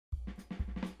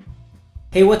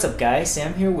Hey, what's up guys?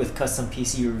 Sam here with Custom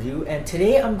PC Review, and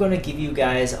today I'm going to give you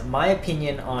guys my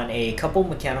opinion on a couple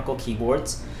mechanical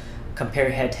keyboards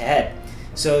compared head to head.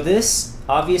 So this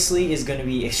obviously is going to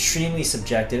be extremely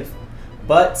subjective,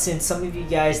 but since some of you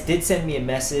guys did send me a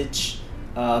message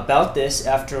about this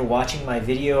after watching my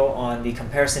video on the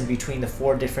comparison between the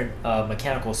four different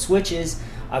mechanical switches,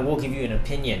 I will give you an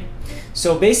opinion.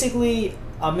 So basically,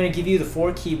 I'm going to give you the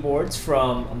four keyboards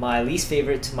from my least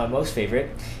favorite to my most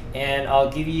favorite, and I'll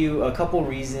give you a couple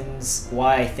reasons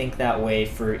why I think that way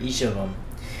for each of them.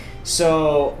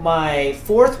 So my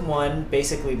fourth one,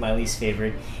 basically my least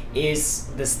favorite, is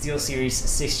the SteelSeries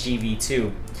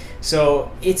 6GV2.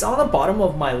 So it's on the bottom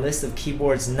of my list of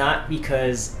keyboards not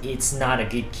because it's not a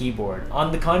good keyboard.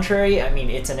 On the contrary, I mean,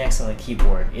 it's an excellent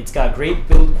keyboard. It's got great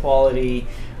build quality,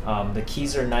 the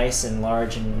keys are nice and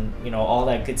large, and all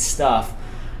that good stuff.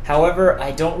 However,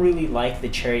 I don't really like the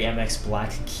Cherry MX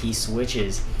Black key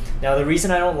switches. Now the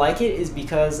reason I don't like it is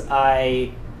because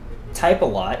I type a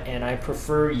lot and I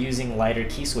prefer using lighter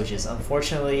key switches.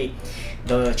 Unfortunately,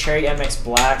 the Cherry MX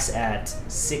Blacks at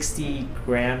 60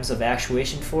 grams of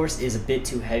actuation force is a bit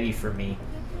too heavy for me.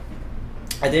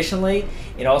 Additionally,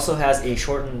 it also has a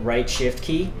shortened right shift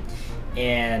key,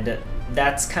 and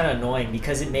that's kind of annoying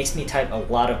because it makes me type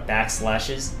a lot of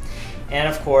backslashes. And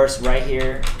of course, right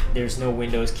here, there's no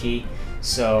Windows key.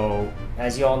 So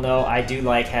as you all know, I do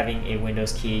like having a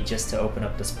Windows key just to open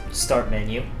up the start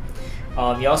menu.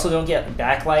 You also don't get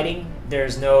backlighting.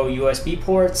 There's no USB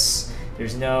ports.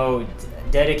 There's no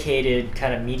dedicated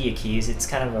kind of media keys. It's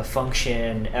kind of a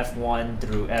function F1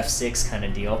 through F6 kind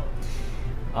of deal.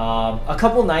 A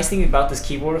couple nice things about this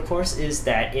keyboard, of course, is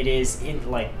that it is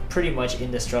pretty much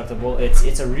indestructible.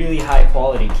 It's a really high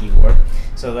quality keyboard,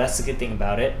 so that's the good thing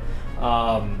about it.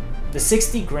 The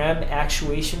 60 gram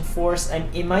actuation force,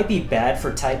 it might be bad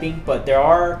for typing, but there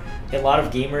are a lot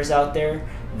of gamers out there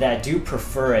that do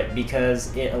prefer it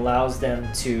because it allows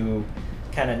them to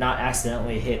kind of not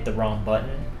accidentally hit the wrong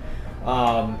button.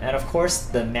 And of course,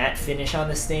 the matte finish on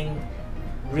this thing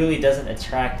really doesn't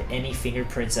attract any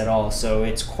fingerprints at all, so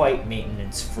it's quite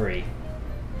maintenance free.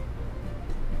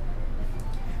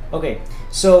 Okay,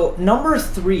 so number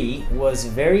 3 was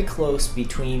very close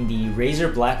between the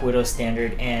Razer Blackwidow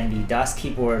Standard and the DOS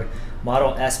Keyboard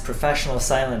Model S Professional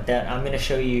Silent that I'm going to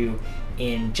show you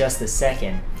in just a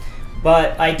second.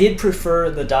 But I did prefer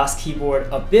the DOS keyboard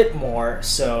a bit more,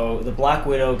 so the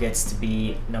Blackwidow gets to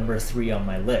be number 3 on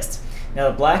my list.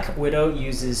 Now the Blackwidow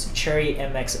uses Cherry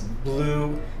MX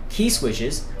Blue key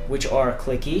switches, which are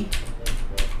clicky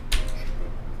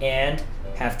and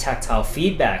have tactile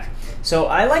feedback. So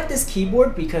I like this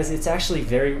keyboard because it's actually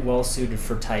very well suited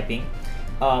for typing.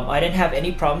 I didn't have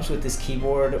any problems with this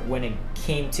keyboard when it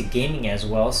came to gaming as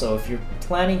well, so if you're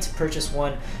planning to purchase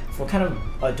one for kind of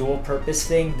a dual purpose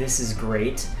thing, this is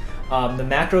great. The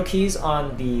macro keys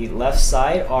on the left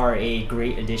side are a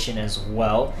great addition as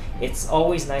well. It's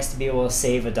always nice to be able to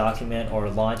save a document or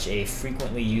launch a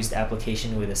frequently used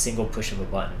application with a single push of a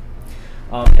button.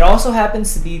 It also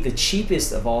happens to be the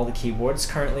cheapest of all the keyboards,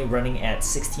 currently running at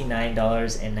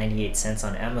 $69.98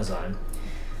 on Amazon.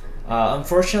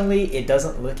 Unfortunately, it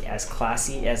doesn't look as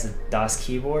classy as a DOS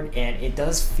keyboard, and it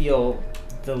does feel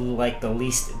like the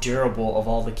least durable of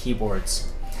all the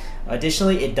keyboards.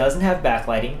 Additionally, it doesn't have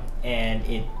backlighting, and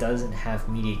it doesn't have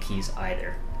media keys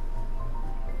either.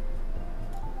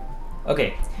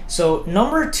 Okay, so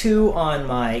number 2 on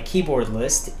my keyboard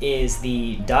list is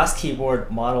the DOS Keyboard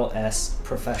Model S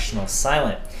Professional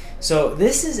Silent. So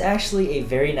this is actually a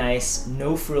very nice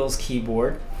no-frills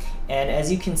keyboard, and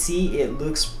as you can see, it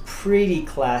looks pretty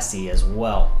classy as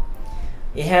well.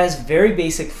 It has very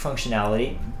basic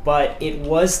functionality, but it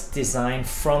was designed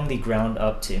from the ground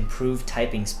up to improve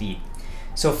typing speed.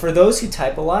 So for those who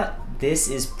type a lot, this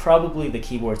is probably the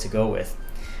keyboard to go with.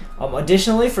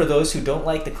 Additionally, for those who don't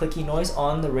like the clicky noise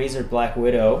on the Razer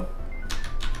Blackwidow,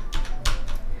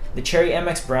 the Cherry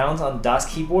MX Browns on the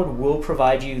DOS keyboard will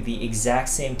provide you the exact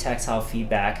same tactile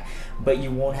feedback, but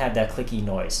you won't have that clicky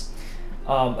noise.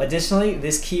 Additionally,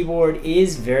 this keyboard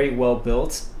is very well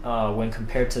built when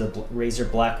compared to the Razer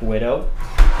Blackwidow.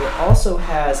 It also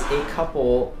has a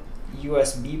couple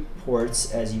USB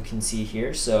ports, as you can see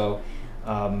here, so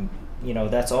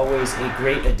that's always a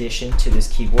great addition to this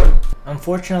keyboard.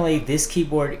 Unfortunately, this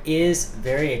keyboard is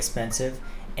very expensive,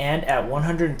 and at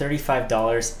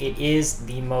 $135, it is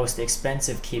the most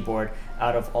expensive keyboard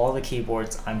out of all the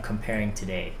keyboards I'm comparing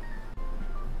today.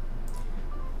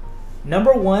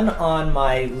 Number 1 on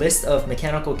my list of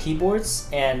mechanical keyboards,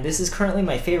 and this is currently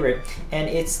my favorite, and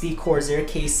it's the Corsair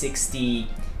K60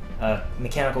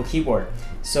 mechanical keyboard.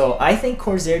 So I think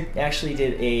Corsair actually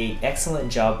did an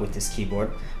excellent job with this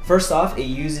keyboard. First off, it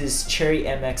uses Cherry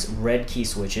MX red key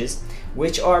switches,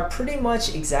 which are pretty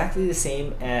much exactly the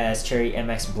same as Cherry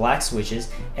MX black switches,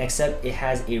 except it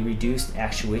has a reduced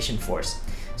actuation force.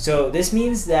 So this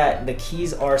means that the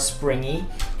keys are springy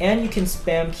and you can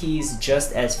spam keys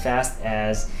just as fast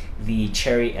as the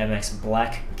Cherry MX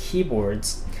black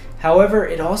keyboards. However,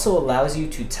 it also allows you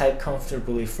to type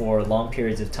comfortably for long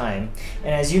periods of time,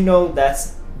 and as you know,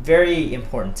 that's very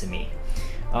important to me.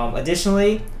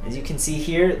 Additionally, as you can see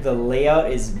here, the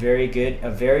layout is very good,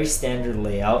 a very standard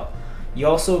layout. You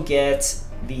also get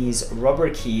these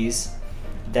rubber keys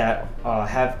that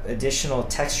have additional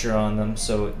texture on them,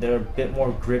 so they're a bit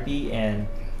more grippy, and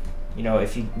you know,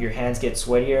 if your hands get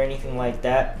sweaty or anything like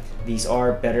that, these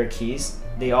are better keys.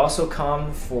 They also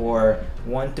come for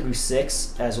 1 through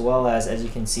 6, as well as you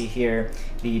can see here,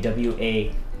 the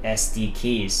WASD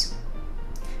keys.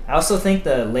 I also think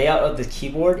the layout of the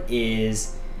keyboard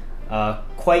is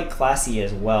quite classy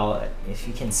as well. If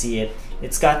you can see it,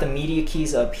 it's got the media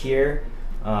keys up here,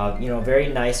 you know, very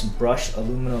nice brushed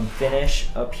aluminum finish.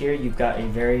 Up here you've got a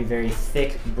very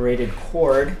thick braided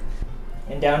cord,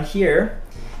 and down here,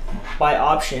 by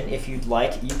option, if you'd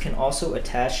like, you can also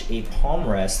attach a palm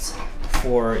rest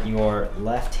for your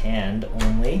left hand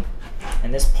only,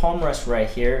 and this palm rest right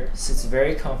here sits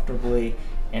very comfortably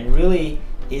and really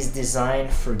is designed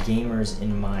for gamers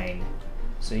in mind.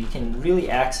 So you can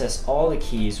really access all the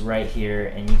keys right here,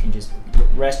 and you can just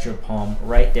rest your palm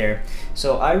right there.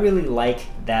 So I really like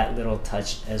that little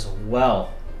touch as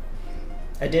well.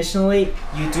 Additionally,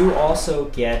 you do also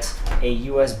get a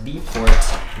USB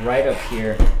port right up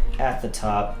here at the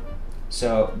top,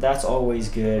 so that's always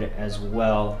good as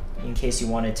well, in case you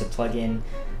wanted to plug in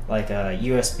like a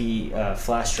USB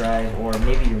flash drive, or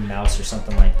maybe your mouse or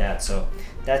something like that. So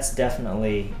that's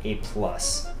definitely a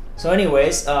plus. So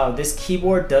anyways, this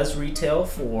keyboard does retail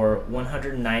for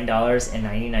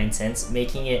 $109.99,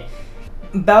 making it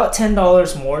about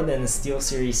 $10 more than the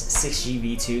SteelSeries 6G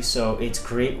V2, so it's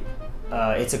great.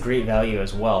 It's a great value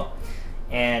as well.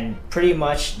 And pretty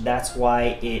much that's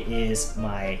why it is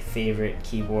my favorite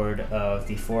keyboard of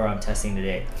the 4 I'm testing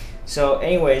today. So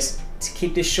anyways, to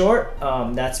keep this short,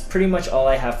 that's pretty much all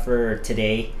I have for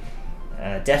today.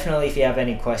 Definitely, if you have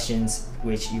any questions,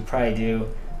 which you probably do,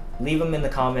 leave them in the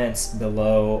comments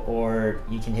below, or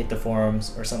you can hit the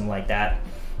forums or something like that.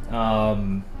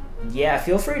 Yeah,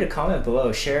 feel free to comment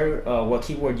below. Share what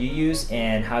keyboard you use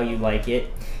and how you like it.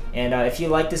 And if you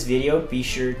like this video, be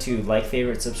sure to like,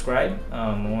 favorite, subscribe. I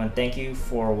want to thank you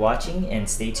for watching, and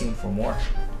stay tuned for more.